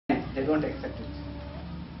they don't accept it.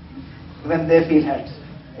 Even they feel hurt.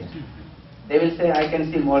 Right? They will say, I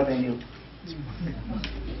can see more than you.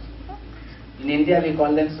 In India, we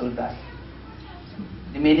call them Surdas.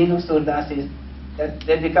 The meaning of Surdas is that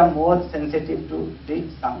they become more sensitive to the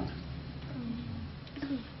sound.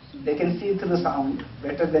 They can see through sound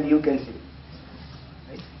better than you can see.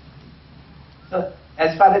 Right? So,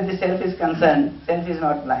 as far as the self is concerned, self is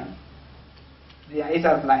not blind. The eyes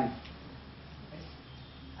are blind.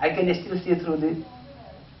 I can still see through the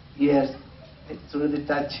ears, through the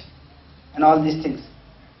touch, and all these things.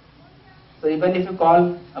 So even if you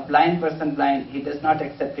call a blind person blind, he does not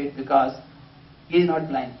accept it because he is not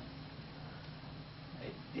blind.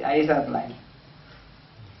 Right? The eyes are blind.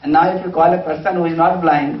 And now if you call a person who is not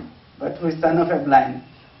blind, but who is son of a blind,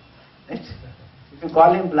 right? If you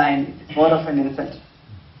call him blind, it's more of an insult.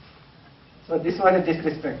 So this was a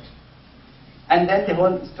disrespect. And then the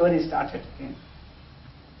whole story started again.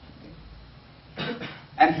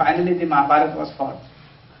 And finally the Mahabharata was fought,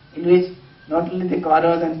 in which not only the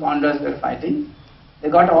Kauravas and Pandavas were fighting, they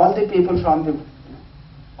got all the people from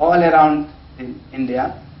all around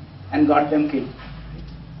India and got them killed.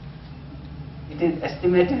 It is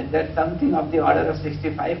estimated that something of the order of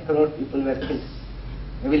 65 crore people were killed.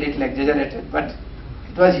 Maybe a little exaggerated, but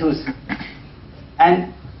it was huge.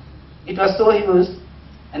 And it was so huge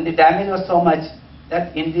and the damage was so much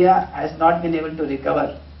that India has not been able to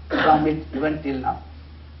recover from it even till now.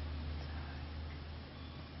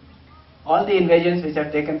 All the invasions which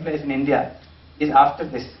have taken place in India is after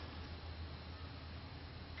this.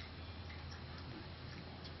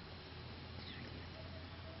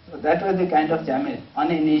 So that was the kind of damage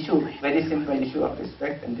on an issue, very simple issue of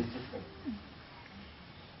respect and disrespect.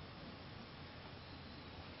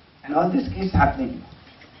 And all this keeps happening,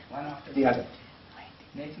 one after the other,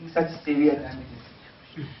 making such severe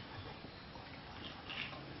damages.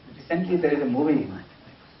 Recently there is a movie, what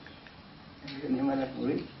is the name of that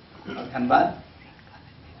movie? Dhanbad.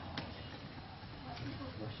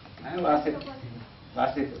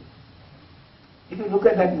 Vasipur. If you look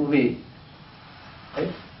at that movie,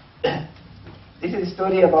 right, this is a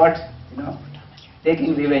story about,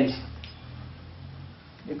 taking revenge.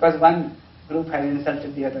 Because one group has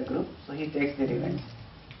insulted the other group, so he takes the revenge.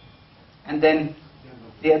 And then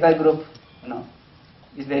the other group,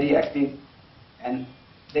 is very active, and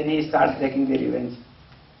then he starts taking the revenge.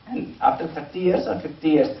 And after 30 years or 50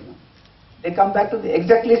 years, they come back to the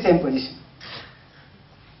exactly same position.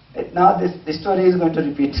 Right? Now this story is going to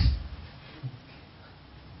repeat.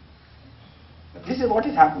 But this is what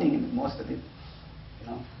is happening in most of the,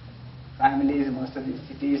 families, most of the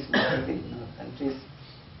cities, most of the countries.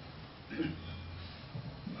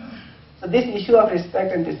 So this issue of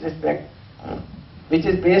respect and disrespect, which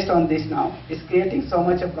is based on this now, is creating so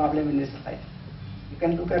much a problem in this society. You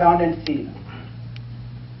can look around and see.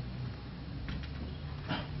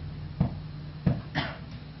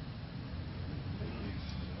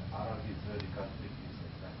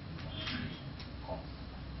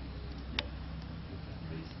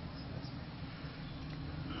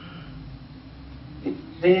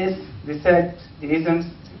 Race, research, reasons,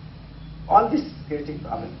 all this is creating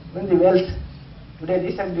problems. Even the wealth, today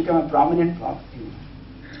this has become a prominent problem.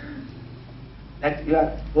 That you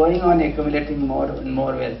are going on accumulating more and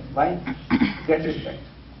more wealth. Why? Get respect.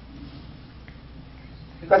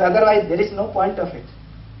 Because otherwise there is no point of it.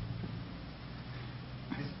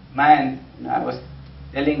 This man, I was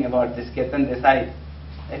telling about this Ketan Desai,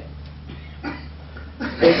 right?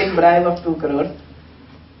 Taking bribe of 2 crores.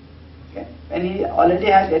 When he already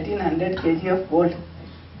has 1800 kg of gold,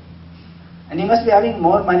 and he must be having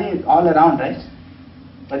more money all around, right?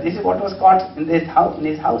 But this is what was caught in his house.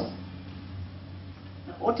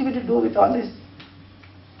 What will you do with all this?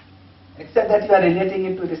 Except that you are relating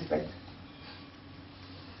it to respect.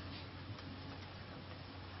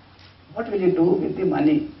 What will you do with the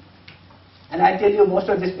money? And I tell you, most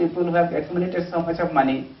of these people who have accumulated so much of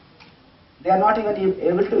money, they are not even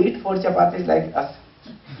able to eat 4 chapatis like us.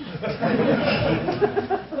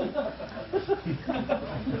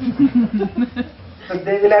 So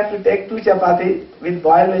they will have to take 2 chapati with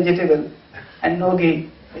boiled vegetable and no ghee.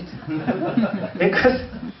 Because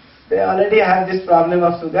they already have this problem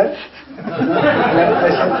of sugar, blood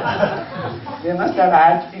pressure. They must have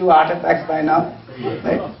had few heart attacks by now,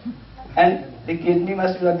 right? And the kidney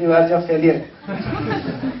must be on the verge of failure.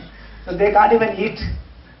 So they can't even eat,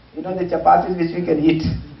 the chapatis which we can eat.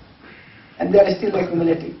 And they are still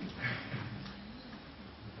accumulating.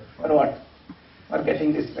 For what? For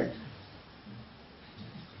getting respect.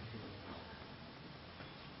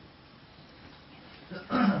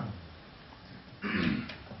 I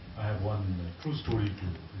have one true story to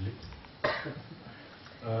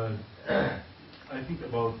I think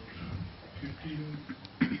about 15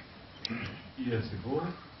 years ago,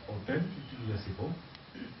 or 10, 15 years ago,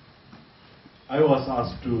 I was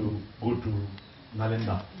asked to go to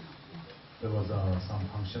Nalanda. There was some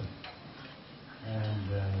function, and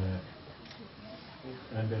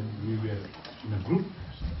then we were in a group.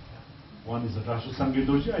 One is the Darshu Sangye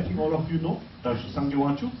Doji, I think all of you know, Darshu Sangye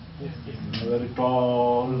Wanchu. Yes. Very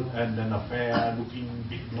tall, and then a fair looking,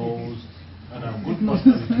 big nose, and a good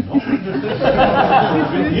personality, no? So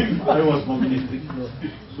with him, I was nominated.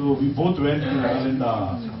 So we both went to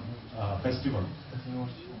Nalanda festival.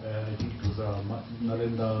 I think it was a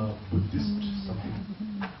Nalanda Buddhist something.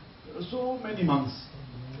 So many monks.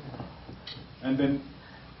 And then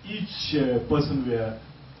each person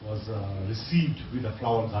was received with a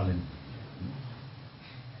flower garland.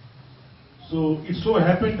 So it so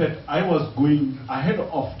happened that I was going ahead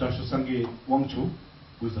of Darshu Sangye Wangchu,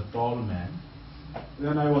 who is a tall man.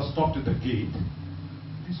 Then I was stopped at the gate.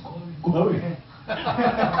 Please go away.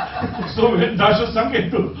 So when Darshu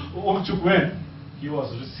Sangye Wangchu went, he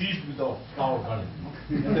was received with a flower garland.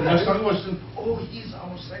 And then Darshu Sangye was saying, oh, he's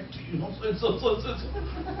our secretary, you know. So.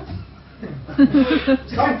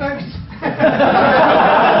 Sometimes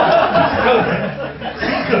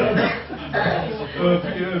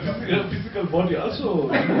physical body also.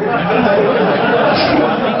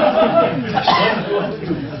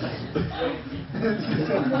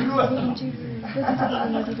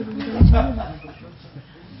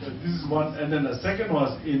 This is one, and then the second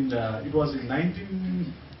was in it was in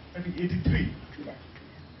 1983.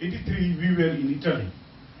 83 we were in Italy,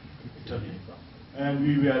 and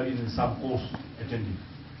we were in some course attending.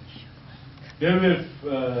 There were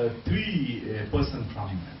three persons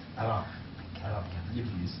from Arab,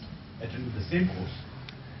 Middle East, attending the same course.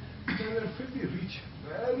 They were pretty rich,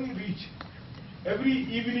 very rich. Every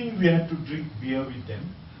evening we had to drink beer with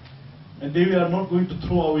them, and they were not going to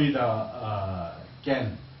throw away the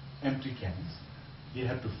empty cans. They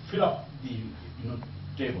had to fill up the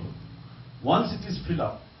table. Once it is filled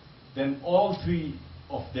up, then all three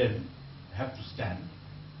of them have to stand,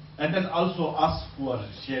 and then also us who are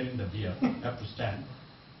sharing the beer have to stand,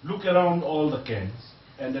 look around all the cans,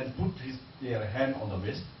 and then put their hand on the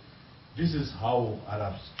waist. This is how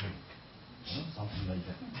Arabs drink, something like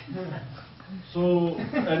that. So,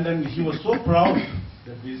 and then he was so proud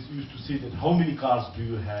that he used to say that, how many cars do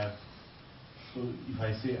you have? So if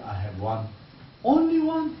I say I have one, only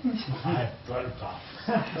one? I have 12 cars.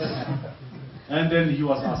 And then he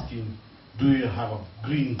was asking, do you have a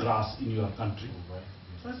green grass in your country?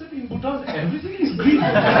 So I said, in Bhutan, everything is green.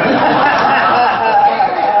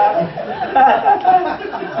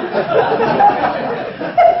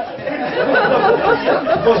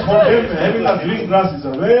 Because for them, having a green grass is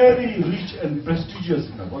a very rich and prestigious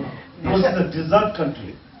thing. Because it's a desert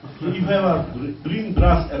country. So if you have a green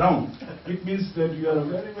grass around, it means that you are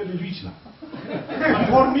very, very rich now. But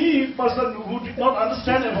for me, person who did not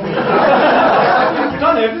understand about it, in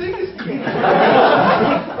Bhutan, everything is green.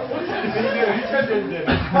 Yes.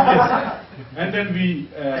 And then we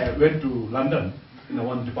went to London in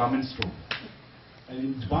one department store. And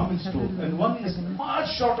in department store, and one is much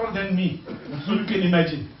shorter than me. So you can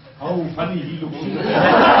imagine how funny he looks. And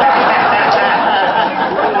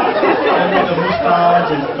with a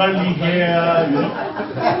mustache and curly hair, you know.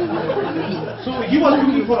 So he was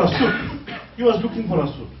looking for a suit. He was looking for a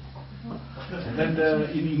suit. And then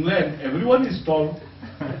in England, everyone is tall.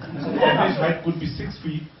 Average height could be 6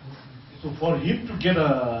 feet. So for him to get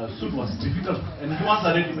a suit was difficult, and he wants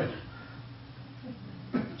a ready-made.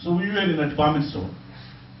 So we were in a department store.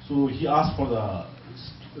 So he asked for the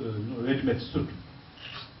ready-made suit.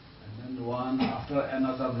 And then one after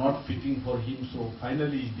another not fitting for him. So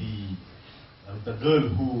finally the girl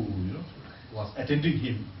who was attending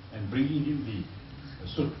him and bringing him the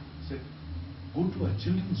suit said, go to a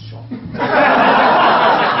children's shop.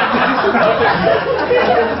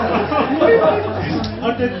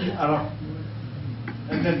 Utterly around.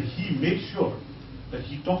 And then he made sure that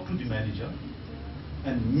he talked to the manager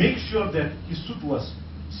and make sure that his suit was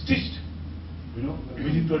stitched,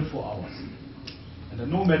 within 24 hours. And then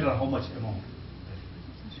no matter how much amount.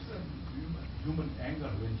 This is a human anger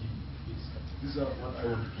when he is. This is what I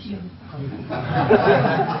wanted to share.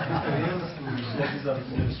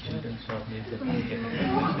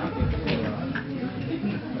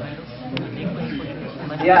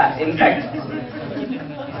 Yeah, in fact,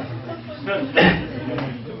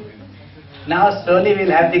 now slowly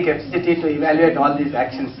we'll have the capacity to evaluate all these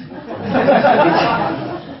actions,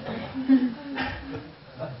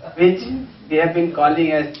 which we have been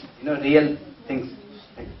calling as real things.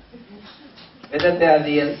 whether they are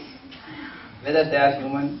real, whether they are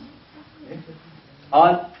human,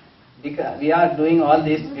 or because we are doing all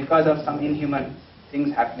this because of some inhuman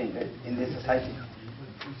things happening, right, in this society.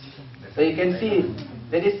 So you can see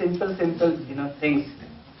very simple things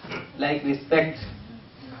like respect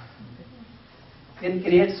can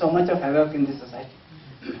create so much of havoc in this society.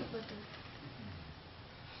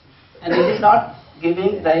 And it is not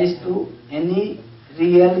giving rise to any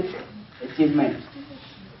real achievement.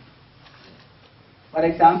 For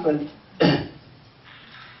example,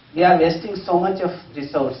 we are wasting so much of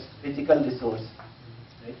resource, physical resource,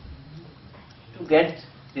 right, to get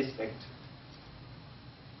respect.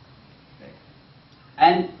 Right.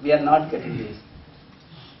 And we are not getting this.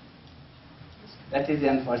 That is the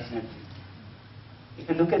unfortunate thing. If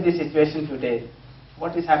you look at the situation today,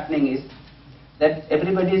 what is happening is that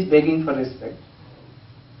everybody is begging for respect.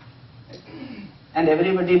 Right. And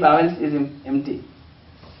everybody's bowels is empty.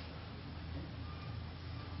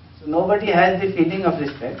 So nobody has the feeling of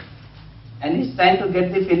respect, and is trying to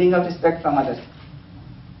get the feeling of respect from others.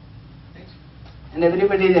 And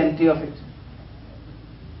everybody is empty of it.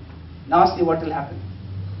 Now see what will happen.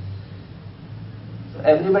 So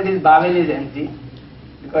everybody's bowel is empty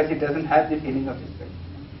because he doesn't have the feeling of respect.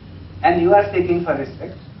 And you are seeking for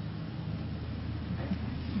respect.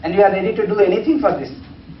 And you are ready to do anything for this.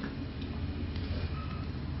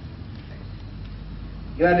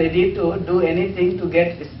 You are ready to do anything to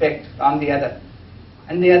get respect from the other.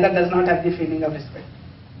 And the other does not have the feeling of respect.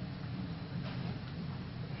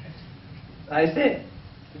 So I say,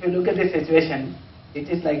 if you look at this situation, it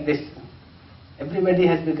is like this. Everybody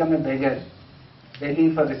has become a beggar,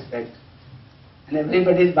 begging for respect. And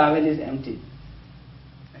everybody's bowel is empty.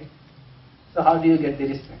 Right? So how do you get the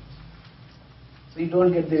respect? So you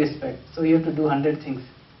don't get the respect. So you have to do 100 things.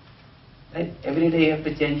 Right? Every day you have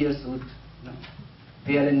to change your suit.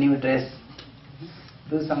 Wear a new dress.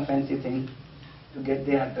 Do some fancy thing to get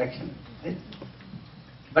their attraction. Right?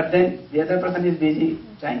 But then the other person is busy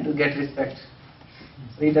trying to get respect.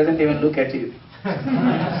 So he doesn't even look at you.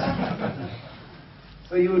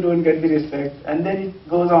 So you don't get the respect. And then it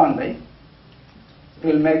goes on, right? You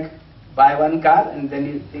will buy one car and then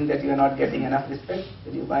you think that you are not getting enough respect.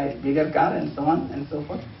 Then you buy a bigger car and so on and so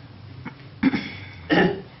forth.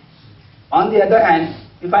 On the other hand,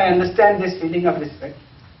 if I understand this feeling of respect,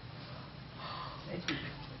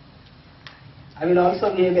 I will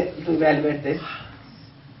also be able to evaluate this.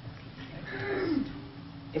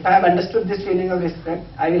 If I have understood this feeling of respect,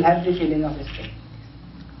 I will have the feeling of respect.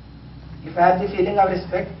 If I have the feeling of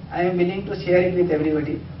respect, I am willing to share it with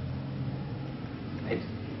everybody. Right?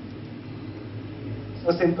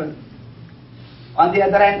 So simple. On the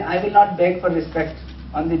other hand, I will not beg for respect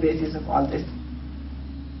on the basis of all this.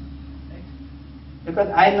 Right? Because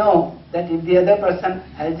I know that if the other person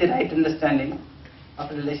has the right understanding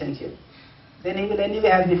of relationship, then he will anyway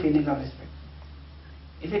have the feeling of respect.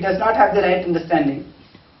 If he does not have the right understanding,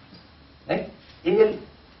 right, he will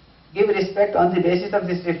give respect on the basis of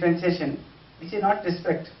this differentiation, which is not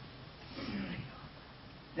respect.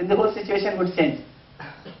 Then the whole situation would change.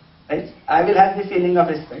 Right? I will have the feeling of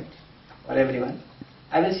respect for everyone.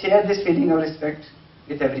 I will share this feeling of respect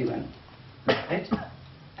with everyone. Right?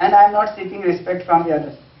 And I am not seeking respect from the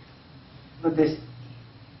others with this.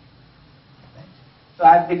 Right? So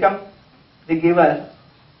I have become the giver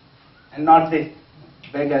and not the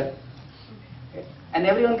beggar. Okay? And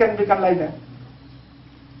everyone can become like that.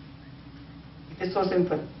 It is so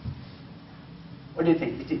simple. What do you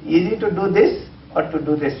think? It is easy to do this or to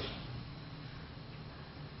do this?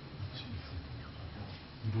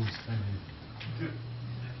 You don't spend it.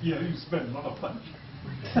 Yeah, you spend a lot of money.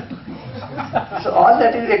 So all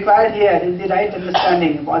that is required here is the right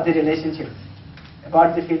understanding about the relationship,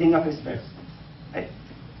 about the feeling of respect. Right?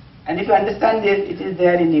 And if you understand this, it is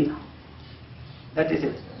there in you. That is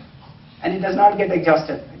it. And it does not get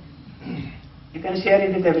exhausted. Right? You can share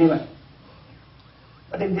it with everyone.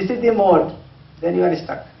 But if this is the mode, then you are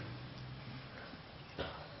stuck.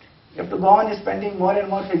 You have to go on spending more and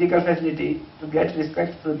more physical facility to get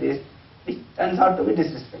respect through this, which turns out to be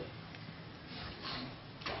disrespect.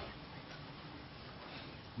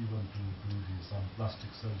 You want to do some plastic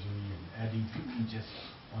surgery and adding 2 inches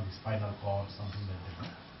on the spinal cord, something like that. No?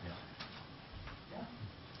 Yeah.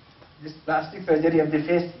 This plastic surgery of the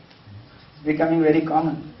face is becoming very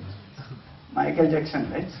common. Michael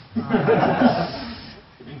Jackson, right?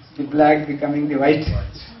 The black becoming the white.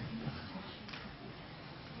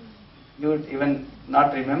 You would even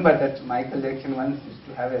not remember that Michael Jackson once used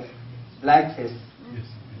to have a black face. Yes.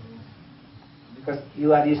 Because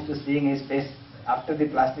you are used to seeing his face after the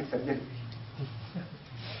plastic surgery.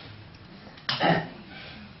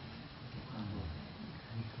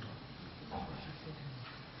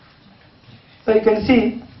 So you can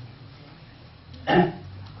see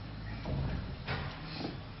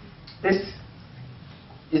this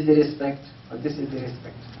is the respect, or this is the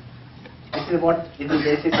respect. This is what is the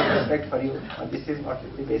basis of respect for you, or this is what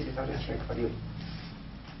is the basis of respect for you.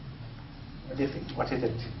 What do you think? What is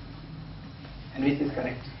it? And which is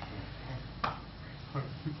correct?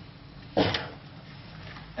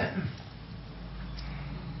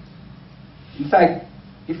 In fact,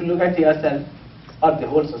 if you look at yourself, or the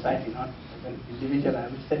whole society, not an individual, I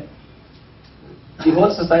would say, the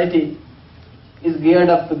whole society is geared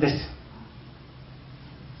up to this.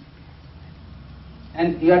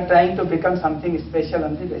 And you are trying to become something special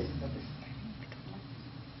on the basis of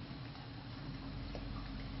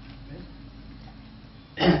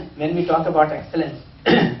this. When we talk about excellence,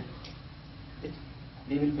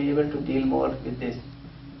 we will be able to deal more with this.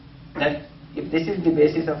 That if this is the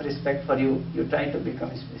basis of respect for you, you try to become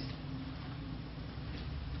special.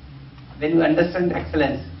 When you understand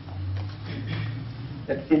excellence,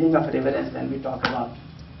 that feeling of reverence when we talk about,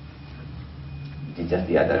 it is just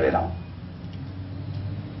the other way around.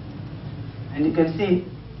 And you can see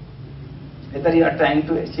whether you are trying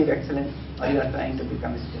to achieve excellence or you are trying to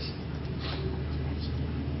become special.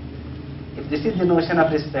 If this is the notion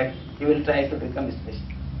of respect, you will try to become special.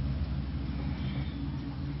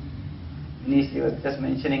 Manish was just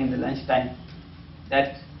mentioning in the lunchtime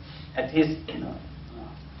that at his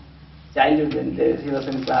childhood, when he was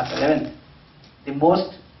in class 11, the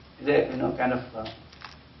most kind of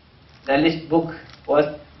relished book was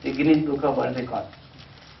the Guinness Book of World Record,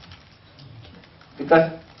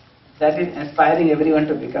 because that is inspiring everyone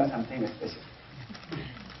to become something special.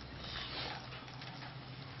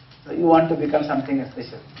 So you want to become something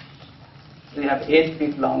special. So you have 8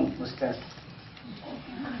 feet long mustache,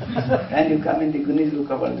 and you come in the Guinness Book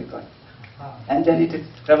of World Record, and then it is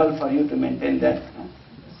trouble for you to maintain that.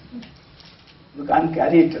 You can't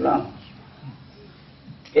carry it along.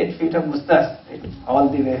 8 feet of mustache, right, all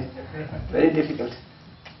the way, very difficult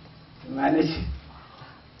to manage.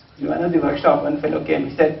 In one of the workshop, one fellow came,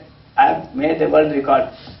 he said, I have made a world record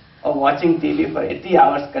of watching TV for 80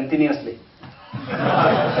 hours continuously.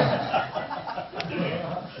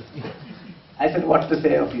 I said, what to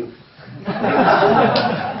say of you?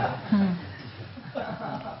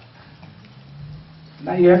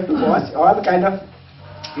 Now you have to watch all kind of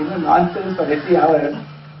nonsense for 80 hours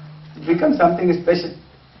to become something special.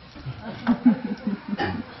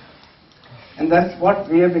 And that's what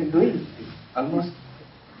we have been doing, almost.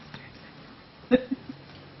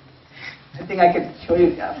 I think I can show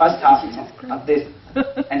you first half of this,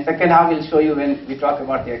 and second half will show you when we talk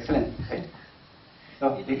about the excellence, right?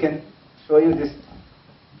 So we can show you this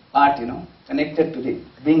part, connected to the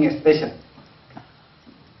being special.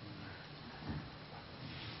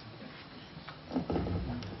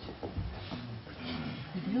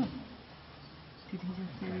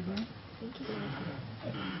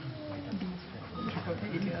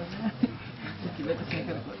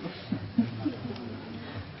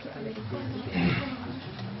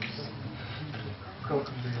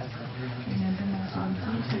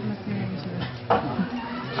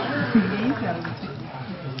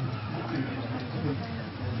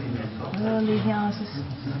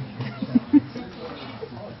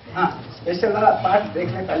 हाँ, special वाला part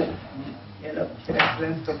देखने पहले ये लोग फिर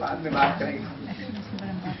excellence तो बाद में बात करेंगे.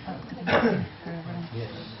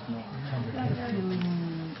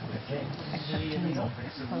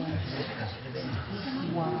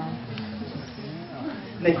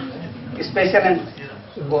 नहीं, स्पेशल एंड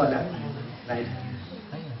वो वाला, right?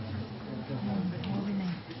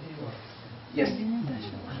 Yes.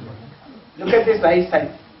 Look at this right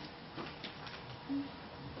side.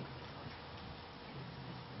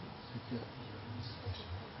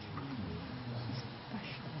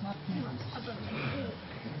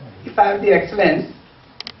 If I have the excellence,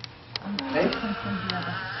 right,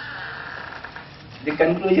 the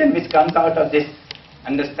conclusion which comes out of this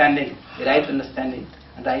understanding, the right understanding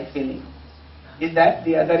and right feeling, is that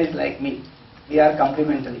the other is like me. We are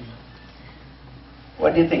complementary.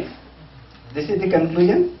 What do you think? This is the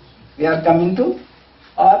conclusion we are coming to,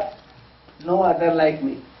 or no other like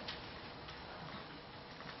me?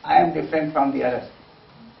 I am different from the other.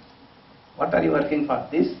 What are you working for?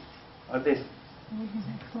 This or this? I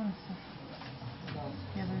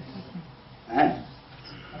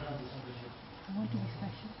want to be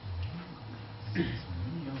special.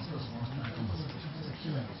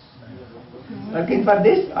 Working for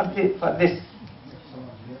this or for this?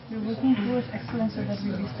 We're working towards excellence so that we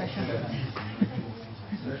be special.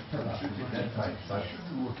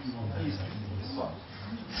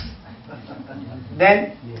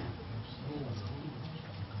 Then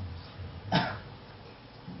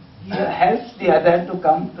helps the other to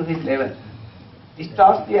come to his level. He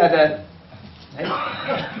stops the other,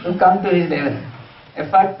 right, to come to his level.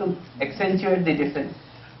 Effort to accentuate the difference,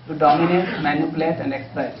 to dominate, manipulate and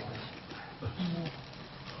exploit.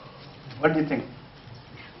 What do you think?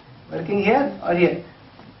 Working here or here?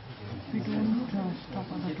 We don't stop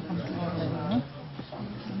other to come to our level, no?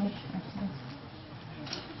 Excellence.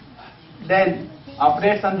 Then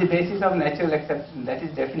operates on the basis of natural acceptance, that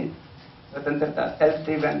is definite. Swatantrata,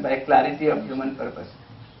 self-driven by clarity of human purpose.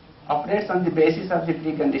 Operates on the basis of the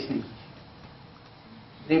preconditioning.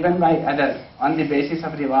 Driven by others on the basis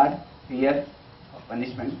of reward, fear, or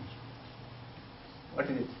punishment. What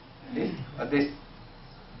is it? This or this?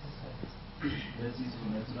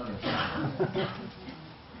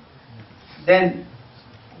 Then,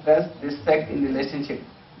 thus respect in relationship,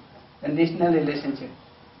 conditional relationship,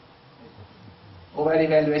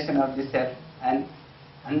 over-evaluation of the self and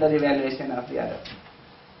under-evaluation of the other.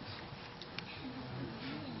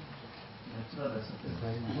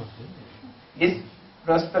 Is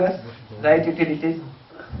prosperous, right utilities,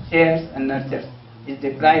 shares and nurtures. Is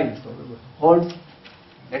deprived, holds,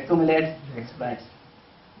 accumulates, exploits.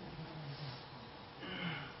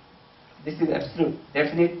 This is absolute,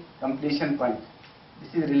 definite completion point.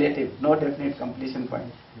 This is relative, no definite completion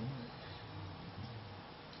point.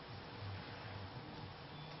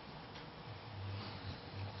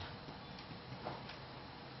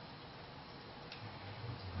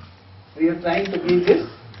 We are trying to be this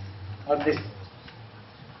or this.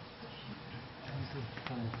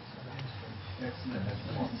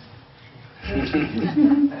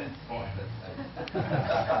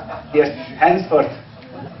 Yes, henceforth.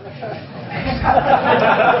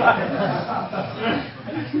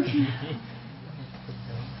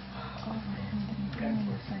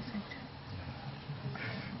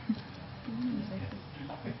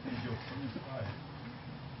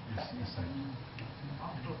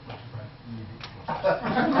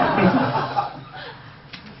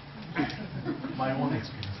 My own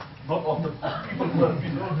experience, not all the people who have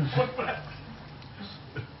been on the footpath.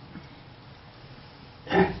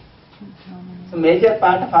 So major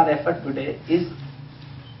part of our effort today is,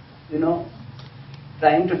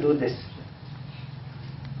 trying to do this.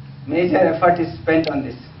 Major effort is spent on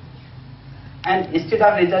this. And instead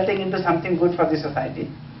of resulting into something good for the society,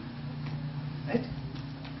 right,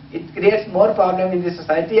 it creates more problem in the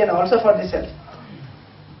society and also for the self.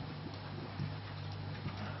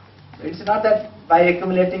 So it's not that by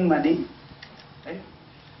accumulating money, right,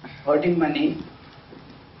 hoarding money,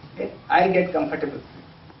 okay, I get comfortable.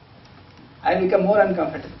 I become more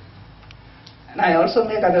uncomfortable. And I also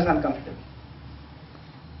make others uncomfortable.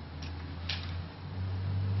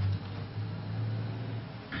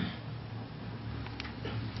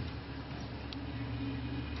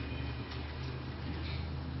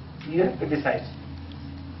 You have to decide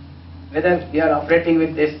whether you are operating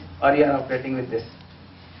with this or you are operating with this.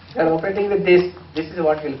 If you are operating with this, this is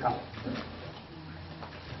what will come.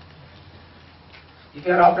 If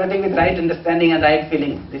you are operating with right understanding and right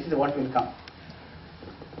feeling, this is what will come.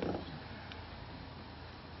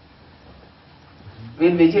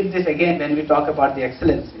 We'll visit this again when we talk about the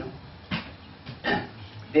excellence.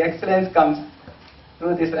 The excellence comes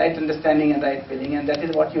through this right understanding and right feeling, and that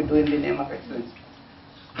is what you do in the name of excellence.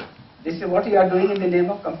 This is what you are doing in the name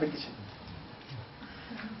of competition.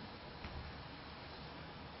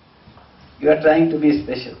 You are trying to be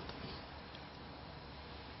special.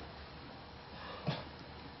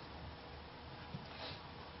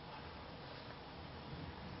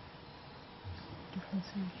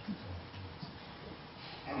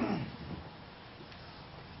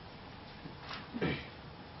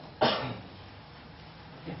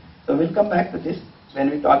 So we'll come back to this when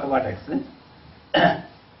we talk about excellence.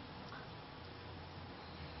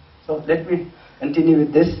 So let me continue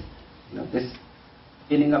with this, this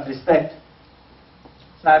feeling of respect.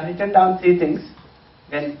 So I have written down 3 things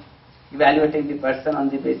when evaluating the person on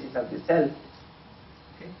the basis of the self.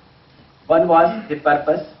 Okay. One was the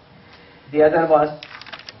purpose, the other was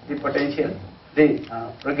the potential, the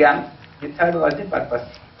program, the third was the purpose.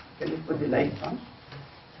 Can you put the lights on?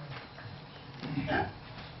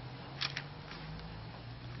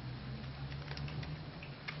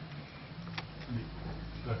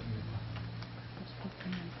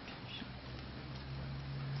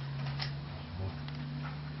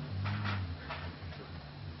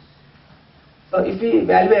 So if we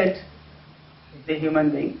evaluate the human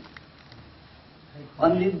being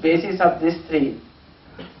on the basis of these 3,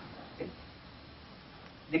 okay,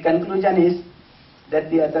 the conclusion is that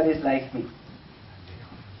the other is like me.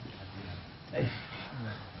 Right?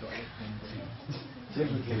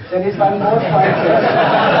 There is one more point here.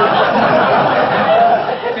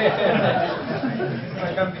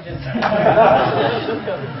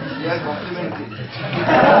 We are complimentary.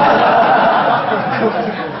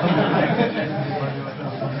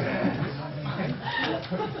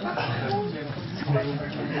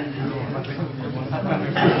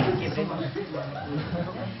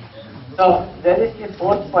 So there is the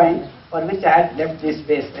fourth point for which I had left this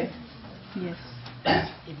space, right? Yes.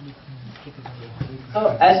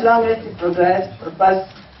 So as long as the purpose,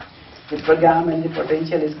 the program and the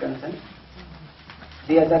potential is concerned,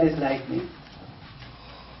 the other is like me.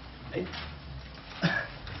 Right?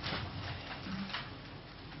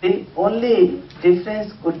 The only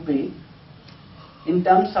difference could be in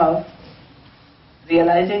terms of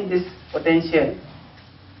realizing this potential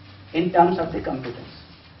in terms of the competence.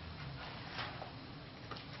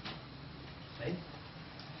 Right?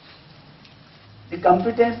 The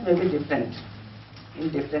competence may be different in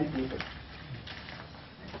different people.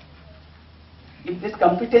 If this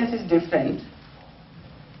competence is different,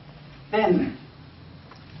 then,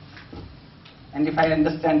 and if I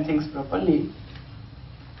understand things properly,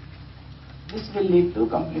 this will lead to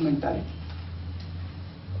complementarity.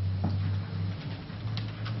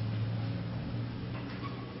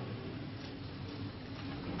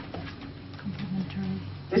 Complementary.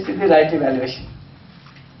 This is the right evaluation.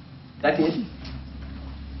 That is,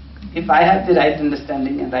 if I have the right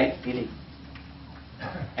understanding and right feeling,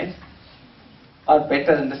 right, or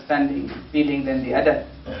better understanding and feeling than the other,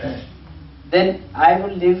 then I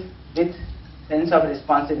will live with sense of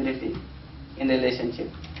responsibility in relationship,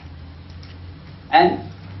 and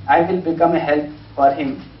I will become a help for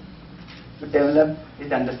him to develop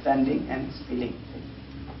his understanding and his feeling.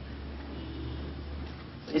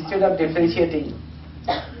 Instead of differentiating,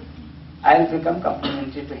 I will become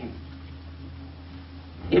complementary to him.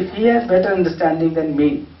 If he has better understanding than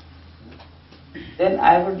me, then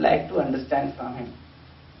I would like to understand from him.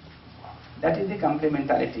 That is the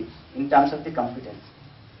complementarity in terms of the competence.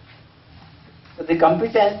 So the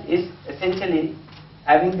competence is essentially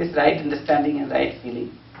having this right understanding and right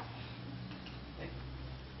feeling.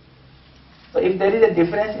 So if there is a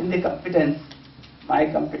difference in the competence, my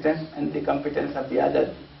competence and the competence of the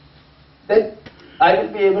other, then I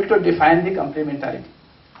will be able to define the complementarity.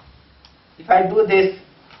 If I do this,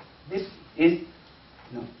 this is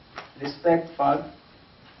respect for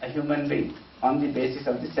a human being on the basis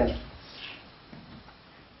of the self.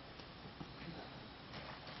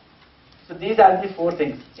 So these are the four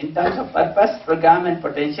things. In terms of purpose, program and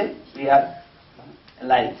potential, we are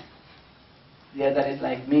alike. The other is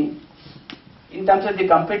like me. In terms of the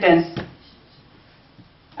competence,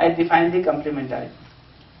 I define the complementarity.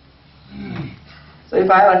 So if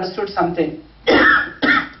I have understood something,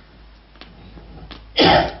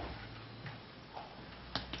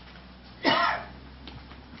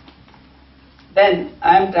 then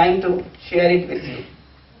I am trying to share it with you.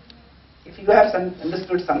 If you have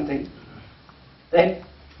understood something, then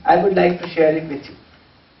I would like to share it with you.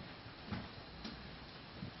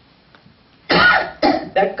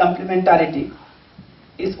 That complementarity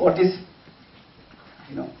is what is,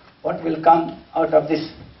 what will come out of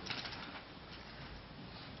this.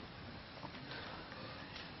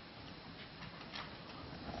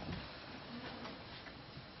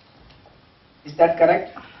 Is that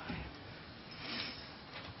correct?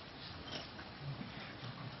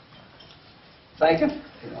 So I can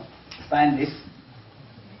find this.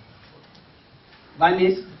 One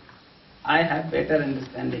is, I have better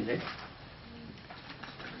understanding, right?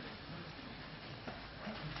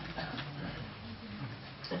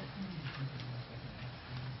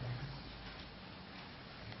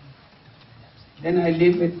 Then I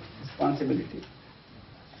live with responsibility.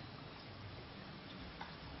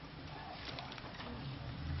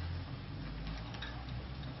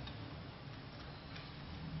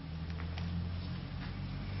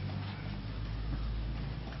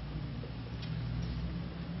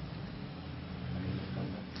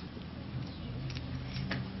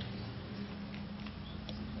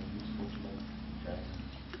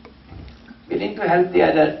 Willing to help the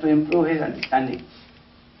other to improve his understanding.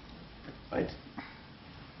 Right?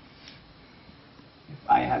 If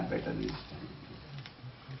I have better understanding.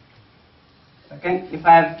 Second, if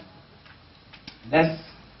I have less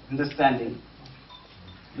understanding,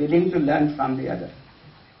 willing to learn from the other.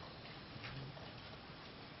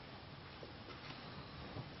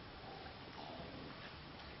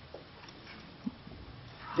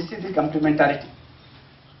 This is the complementarity.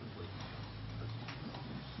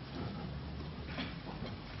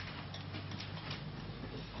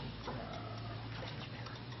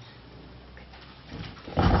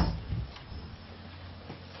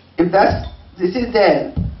 If this is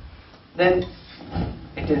there, then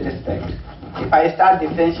it is respect. If I start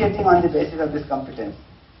differentiating on the basis of this competence,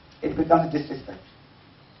 it becomes disrespect.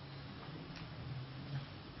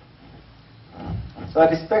 So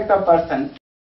respect of person